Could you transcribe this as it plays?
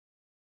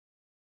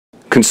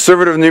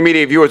Conservative New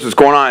Media viewers, what's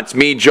going on? It's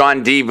me,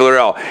 John D.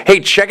 Villarreal. Hey,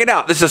 check it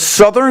out. This is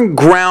Southern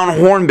Ground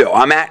Hornbill.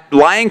 I'm at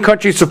Lion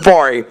Country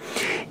Safari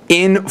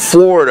in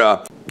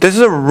Florida. This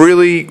is a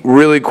really,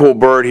 really cool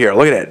bird here.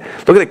 Look at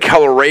it. Look at the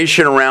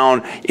coloration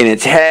around in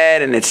its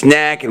head and its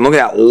neck, and look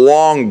at that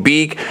long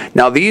beak.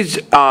 Now, these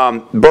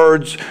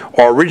birds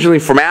are originally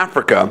from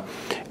Africa,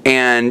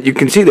 and you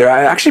can see they're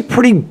actually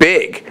pretty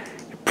big.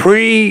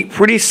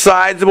 Pretty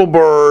sizable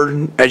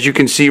bird, as you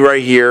can see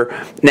right here.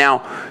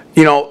 Now,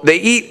 you know, they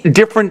eat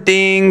different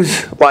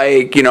things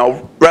like, you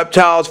know,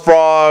 reptiles,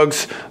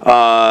 frogs,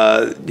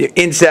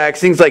 insects,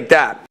 things like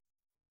that.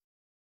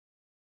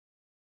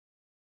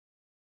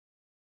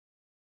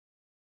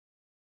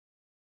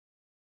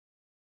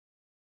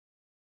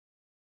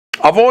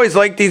 I've always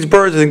liked these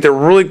birds. I think they're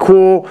really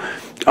cool.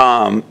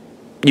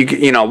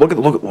 You know,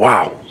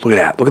 wow, look at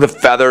that. Look at the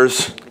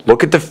feathers.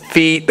 Look at the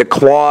feet, the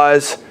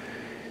claws.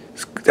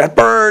 That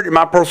bird, in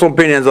my personal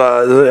opinion,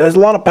 has a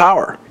lot of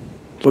power.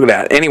 Look at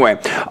that. Anyway,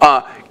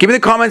 give me the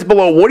comments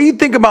below. What do you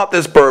think about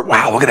this bird?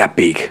 Wow, look at that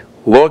beak.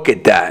 Look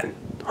at that.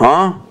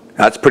 Huh?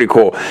 That's pretty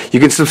cool. You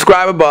can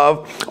subscribe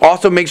above.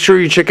 Also, make sure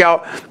you check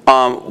out,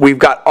 we've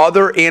got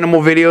other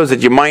animal videos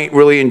that you might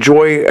really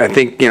enjoy. I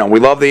think, you know, we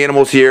love the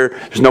animals here.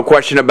 There's no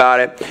question about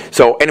it.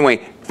 So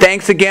anyway,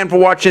 thanks again for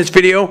watching this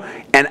video,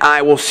 and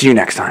I will see you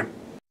next time.